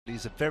It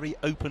is a very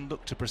open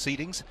look to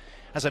proceedings.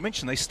 As I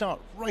mentioned, they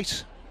start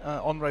right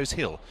on Rose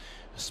Hill.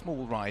 A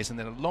small rise and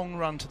then a long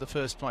run to the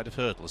first flight of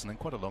hurdles, and then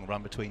quite a long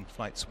run between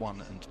flights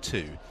 1 and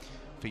 2.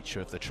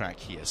 Feature of the track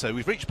here. So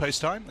we've reached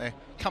post time. They're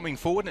coming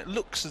forward, and it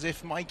looks as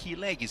if Mikey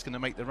Legg is going to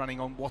make the running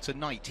on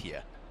Whataknight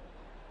here.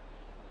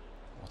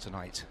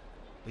 Whataknight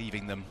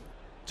leaving them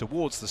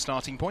towards the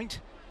starting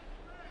point.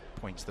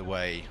 Points the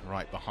way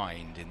right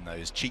behind in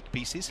those cheek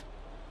pieces.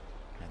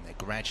 And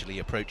they're gradually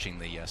approaching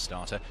the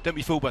starter. Don't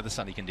be fooled by the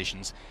sunny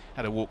conditions.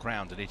 Had a walk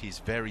round and it is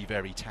very,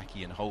 very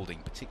tacky and holding,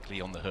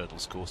 particularly on the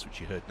hurdles course, which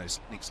you heard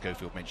Nick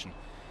Schofield mention.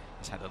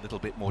 It's had a little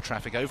bit more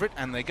traffic over it,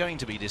 and they're going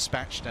to be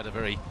dispatched at a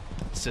very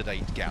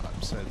sedate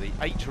gallop. So the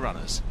 8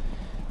 runners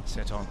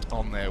set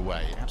on their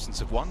way. Absence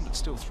of 1, but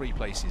still 3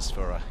 places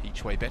for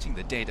each way betting.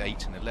 The dead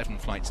 8 and 11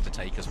 flights to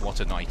take as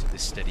Whataknight at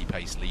this steady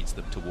pace leads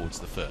them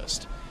towards the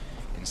first.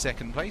 In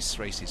second place,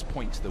 races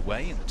Point the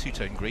Way in the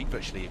two-tone green,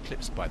 virtually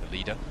eclipsed by the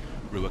leader.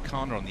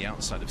 Ruakana on the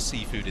outside of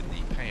Seafood in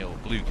the pale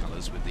blue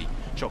colours, with the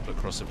Chocolate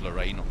Cross of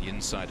Lorraine on the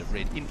inside of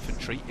Red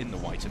Infantry in the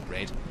white and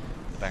red.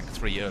 The back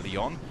 3 early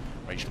on.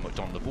 Rachel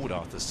McDonald aboard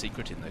Arthur's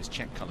Secret in those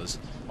check colours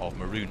of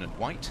maroon and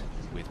white,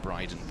 with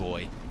Bryden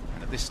Boy.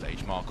 And at this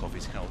stage, Markov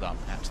is held up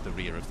at the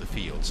rear of the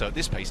field. So at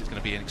this pace, it's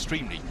going to be an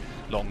extremely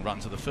long run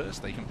to the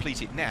first. They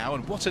complete it now,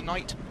 and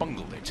Whataknight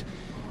bungled it.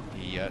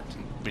 He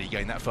didn't really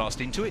going that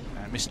fast into it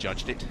and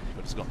misjudged it,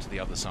 but has got to the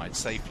other side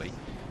safely.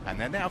 And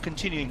they're now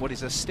continuing what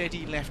is a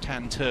steady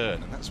left-hand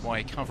turn, and that's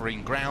why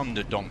covering ground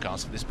at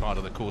Doncaster, this part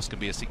of the course, can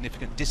be a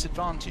significant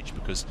disadvantage,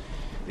 because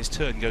this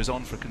turn goes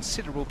on for a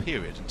considerable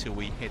period until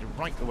we head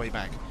right the way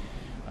back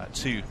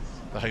to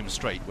the home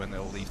straight, when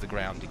they'll leave the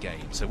ground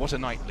again. So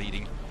Whataknight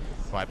leading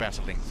by about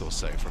a length or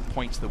so from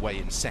Point the Way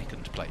in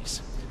second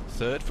place.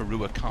 Third for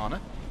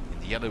Ruakana, in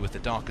the yellow with the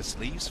darker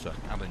sleeves for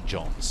Alan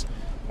Johns.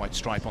 White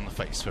stripe on the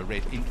face for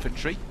Red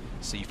Infantry.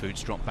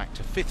 Seafood's dropped back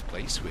to 5th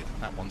place, with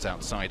that one's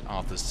outside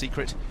Arthur's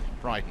Secret.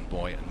 Bryden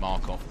Boy and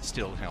Markov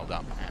still held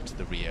up at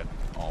the rear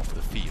of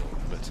the field.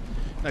 But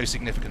no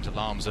significant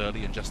alarms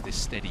early, and just this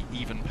steady,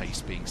 even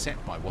pace being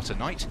set by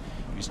Whataknight,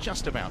 who's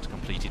just about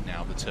completed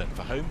now the turn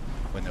for home,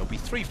 when there'll be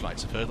 3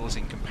 flights of hurdles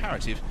in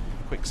comparative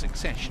quick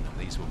succession, and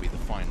these will be the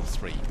final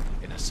 3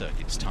 in a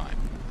circuit's time.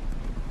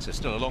 So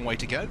still a long way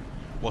to go.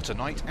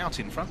 Whataknight out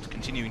in front,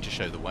 continuing to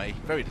show the way.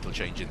 Very little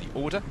change in the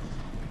order.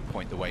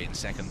 Point the Way in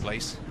second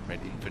place, Red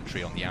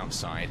Infantry on the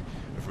outside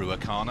of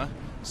Ruakana,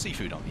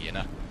 Seafood on the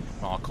inner,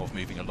 Markov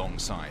moving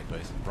alongside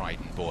both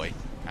Bryden Boy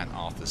and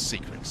Arthur's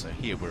Secret. So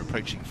here we're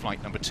approaching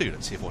flight number 2.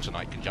 Let's see if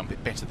Whataknight can jump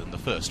it better than the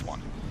first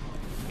one.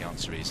 The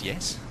answer is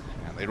yes,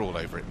 and they're all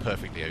over it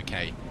perfectly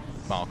okay.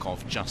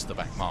 Markov just the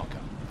back marker.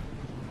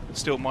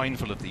 Still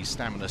mindful of these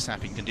stamina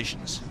sapping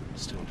conditions,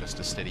 still just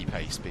a steady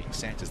pace being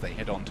set as they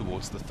head on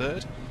towards the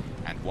third,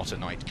 and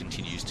Whataknight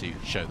continues to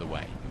show the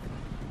way.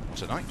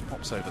 Whataknight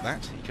pops over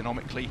that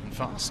economically and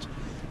fast,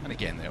 and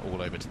again they're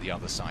all over to the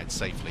other side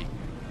safely,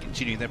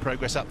 continuing their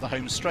progress up the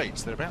home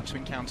straights. They're about to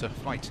encounter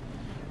flight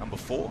number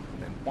 4,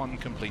 and then 1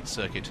 complete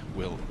circuit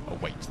will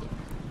await them.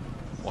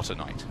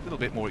 Whataknight a little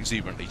bit more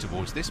exuberantly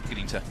towards this,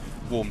 beginning to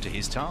warm to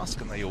his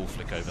task, and they all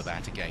flick over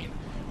that again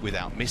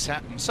without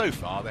mishap. And so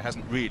far there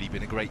hasn't really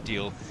been a great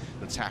deal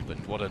that's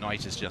happened.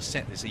 Whataknight has just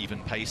set this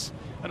even pace,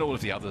 and all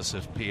of the others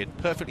have appeared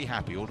perfectly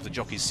happy. All of the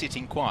jockeys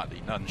sitting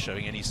quietly, none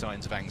showing any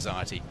signs of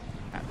anxiety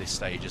at this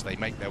stage as they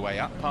make their way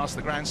up past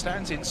the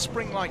grandstands in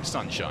spring-like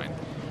sunshine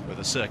with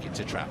a circuit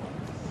to travel.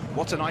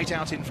 Whataknight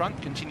out in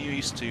front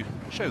continues to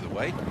show the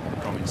way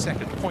from its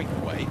second Point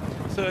the Way.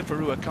 Third for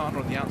Ruakana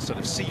on the outside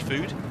of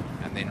Seafood,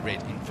 and then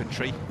Red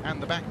Infantry,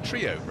 and the back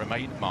trio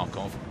remain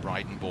Markov,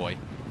 Bryden Boy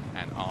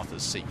and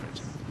Arthur's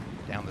Secret.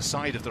 Down the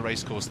side of the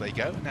racecourse they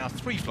go. Now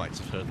 3 flights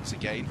of hurdles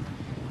again.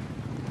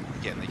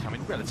 Again, they come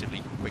in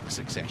relatively quick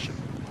succession.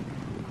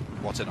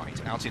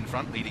 Whataknight out in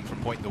front, leading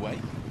from Point the Way.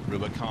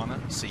 Ruakana,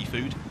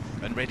 Seafood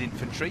and Red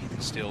Infantry.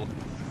 Still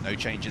no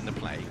change in the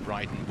play.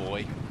 Bryden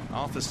Boy,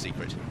 Arthur's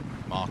Secret,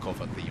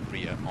 Markov at the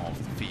rear of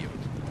the field.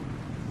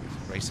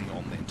 Racing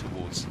on then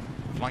towards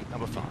flight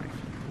number 5.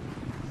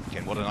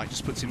 Again, Whataknight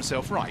just puts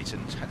himself right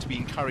and had to be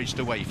encouraged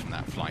away from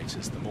that flight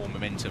as the more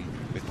momentum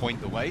with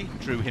Point the Way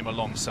drew him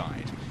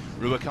alongside.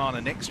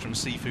 Ruakana next from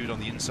Seafood on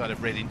the inside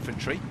of Red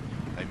Infantry.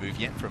 No move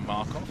yet from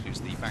Markov,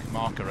 who's the back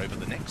marker over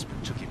the next,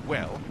 but took it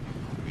well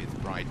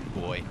with Bryden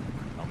Boy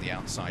on the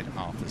outside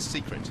Arthur's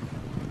Secret.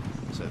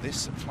 So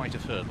this flight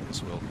of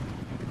hurdles will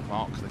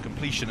mark the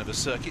completion of a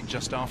circuit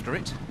just after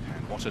it,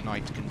 and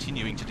Whataknight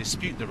continuing to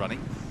dispute the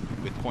running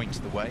with Point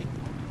the Way.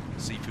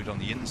 Seafood on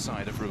the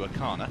inside of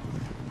Ruakana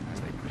as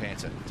they prepare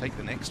to take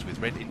the next with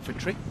Red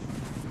Infantry.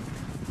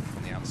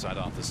 On the outside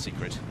Arthur's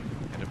Secret,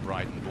 and of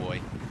Bryden Boy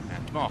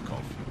and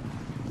Markov.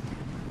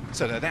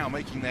 So they're now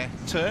making their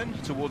turn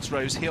towards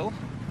Rose Hill.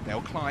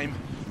 They'll climb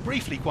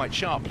briefly quite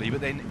sharply,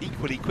 but then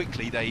equally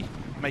quickly they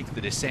make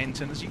the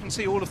descent, and as you can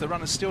see, all of the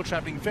runners still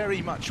travelling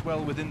very much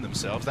well within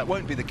themselves. That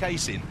won't be the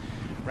case in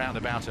round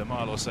about a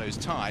mile or so's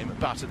time,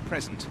 but at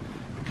present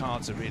the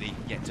cards are really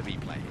yet to be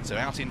played. So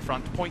out in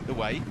front, Point the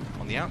Way,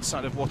 on the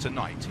outside of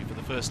Whataknight, who for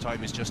the first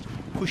time is just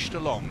pushed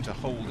along to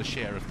hold a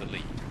share of the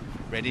lead.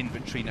 Red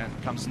Infantry now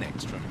comes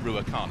next from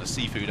Whataknight,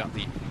 Seafood up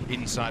the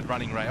inside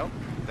running rail,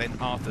 then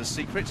Arthur's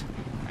Secret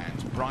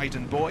and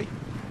Bryden Boy,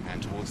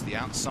 and towards the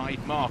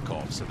outside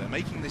Markov. So they're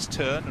making this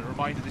turn. A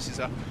reminder, this is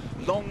a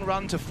long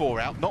run to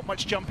 4 out. Not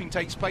much jumping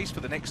takes place for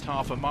the next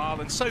half a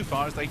mile, and so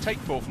far as they take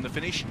 4 from the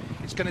finish,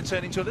 it's going to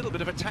turn into a little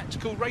bit of a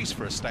tactical race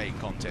for a staying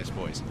contest,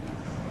 boys.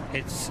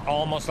 It's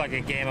almost like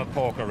a game of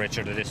poker,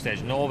 Richard, at this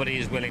stage. Nobody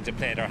is willing to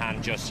play their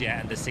hand just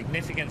yet, and the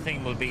significant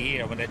thing will be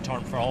here when they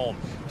turn for home.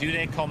 Do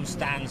they come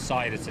stand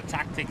side? It's a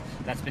tactic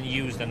that's been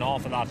used an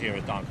awful lot here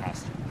at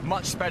Doncaster.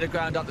 Much better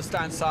ground up the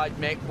stand side,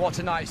 Mick.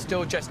 Whataknight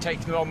still just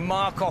taking them on.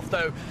 Markov,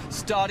 though,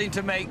 starting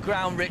to make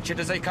ground, Richard,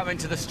 as they come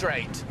into the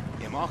straight.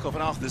 Yeah, Markov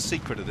and Arthur's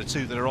Secret are the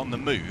two that are on the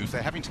move.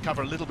 They're having to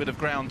cover a little bit of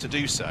ground to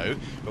do so,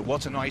 but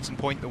Whataknight and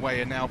Point the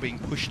Way are now being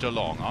pushed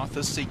along.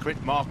 Arthur's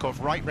Secret, Markov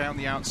right round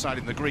the outside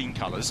in the green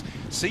colours.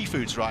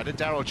 Seafood's rider,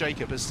 Daryl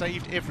Jacob, has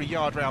saved every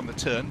yard round the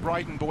turn.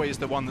 Bryden Boy is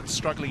the one that's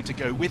struggling to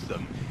go with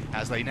them,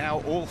 as they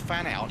now all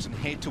fan out and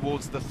head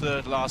towards the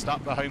third last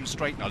up the home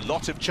straight. And a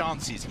lot of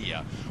chances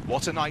here.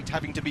 Whataknight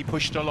having to be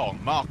pushed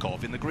along.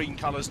 Markov in the green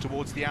colours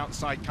towards the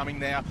outside, coming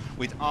there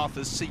with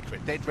Arthur's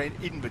Secret. Dead Red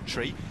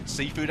Infantry,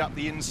 Seafood up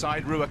the inside.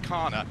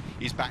 Whataknight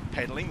is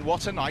backpedaling.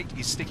 Whataknight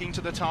is sticking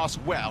to the task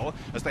well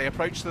as they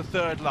approach the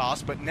third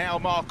last, but now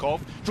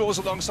Markov draws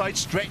alongside,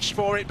 stretched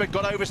for it, but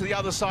got over to the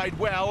other side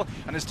well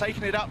and has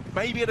taken it up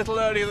maybe a little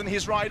earlier than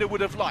his rider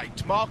would have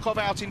liked. Markov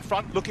out in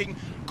front, looking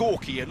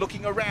gawky and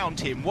looking around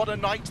him.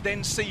 Whataknight,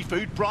 then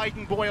Seafood.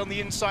 Bryden Boy on the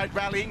inside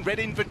rallying. Red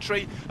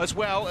Infantry as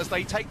well as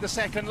they take the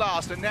second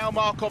last, and now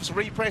Markov's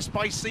repressed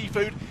by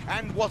Seafood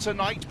and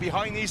Whataknight.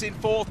 Behind these in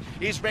fourth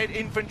is Red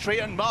Infantry,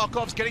 and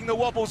Markov's getting the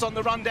wobbles on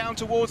the run down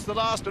towards the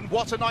last, and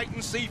Whataknight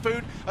and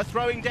Seafood are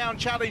throwing down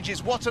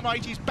challenges.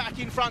 Whataknight is back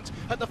in front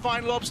at the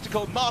final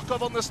obstacle.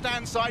 Markov on the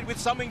stand side with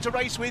something to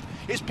race with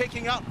is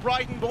picking up.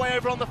 Bryden Boy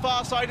over on the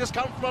far side has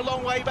come from a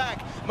long way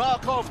back.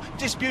 Markov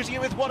disputing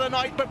it with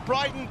Whataknight, but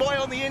Bryden Boy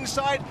on the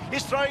inside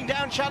is throwing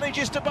down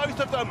challenges to both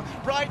of them.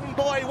 Bryden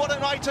Boy,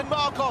 Whataknight and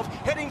Markov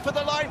heading for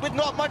the line with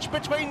not much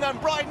between them.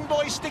 Bryden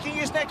Boy sticking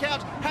his neck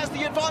out, has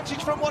the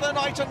advantage from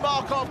Whataknight and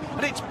Markov,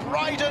 and it's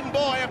Bryden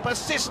Boy, a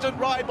persistent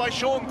ride by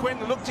Sean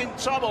Quinn, looked in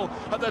trouble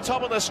at the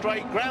top of the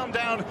straight, ground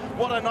down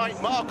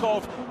Whataknight.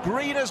 Markov,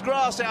 green as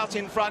grass out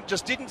in front,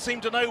 just didn't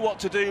seem to know what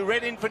to do.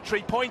 Red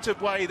Infantry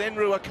pointed way, then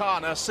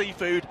Whataknight,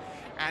 Seafood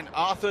and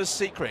Arthur's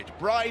Secret.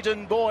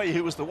 Bryden Boy,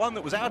 who was the one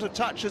that was out of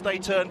touch as they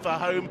turned for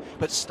home,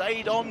 but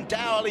stayed on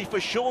dourly for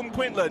Sean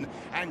Quinlan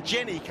and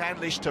Jenny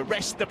Candlish to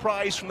wrest the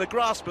prize from the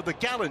grasp of the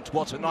gallant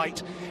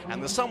Whataknight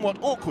and the somewhat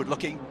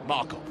awkward-looking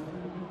Markov.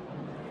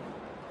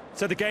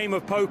 So the game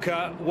of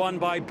poker won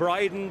by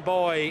Bryden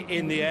Boy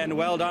in the end.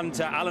 Well done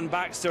to Alan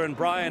Baxter and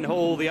Brian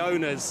Hall, the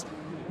owners.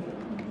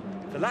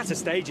 The latter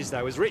stages,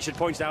 though, as Richard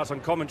pointed out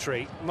on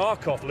commentary,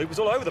 Markov, Luke, was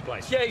all over the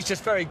place. Yeah, he's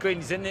just very green.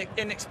 He's an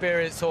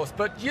inexperienced horse.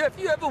 But if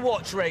you ever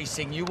watch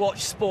racing, you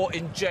watch sport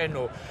in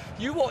general,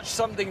 you watch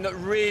something that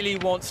really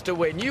wants to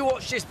win. You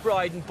watch this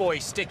Bryden Boy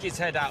stick his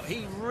head out.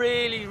 He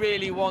really,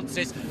 really wants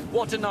this.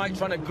 Whataknight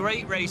run a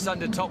great race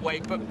under top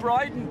weight, but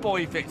Bryden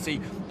Boy,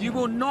 Fitzy, you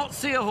will not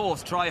see a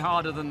horse try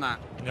harder than that.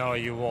 No,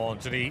 you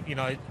won't. And he, you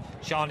know,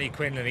 Shawnee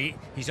Quinlan,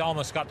 he's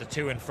almost got the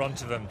two in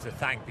front of him to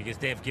thank, because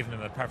they've given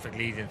him a perfect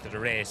lead into the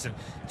race. And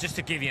just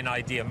to give you an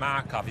idea,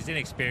 Markov, his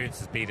inexperience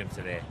has beat him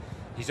today.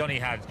 He's only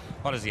had,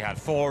 what has he had,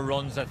 4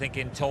 runs, I think,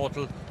 in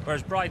total,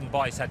 whereas Bryden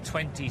Boy's had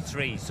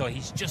 23, so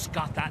he's just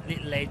got that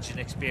little edge in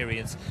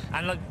experience.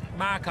 And look,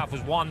 Markov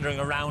was wandering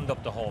around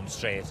up the home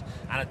straight,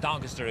 and at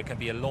Doncaster it can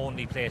be a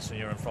lonely place when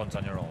you're in front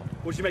on your own.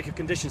 What did you make of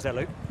conditions there,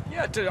 Luke?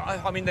 Yeah,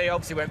 I mean, they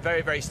obviously went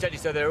very, very steady,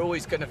 so they're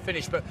always going to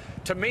finish, but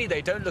to me,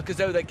 they don't look as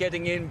though they're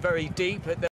getting in very deep.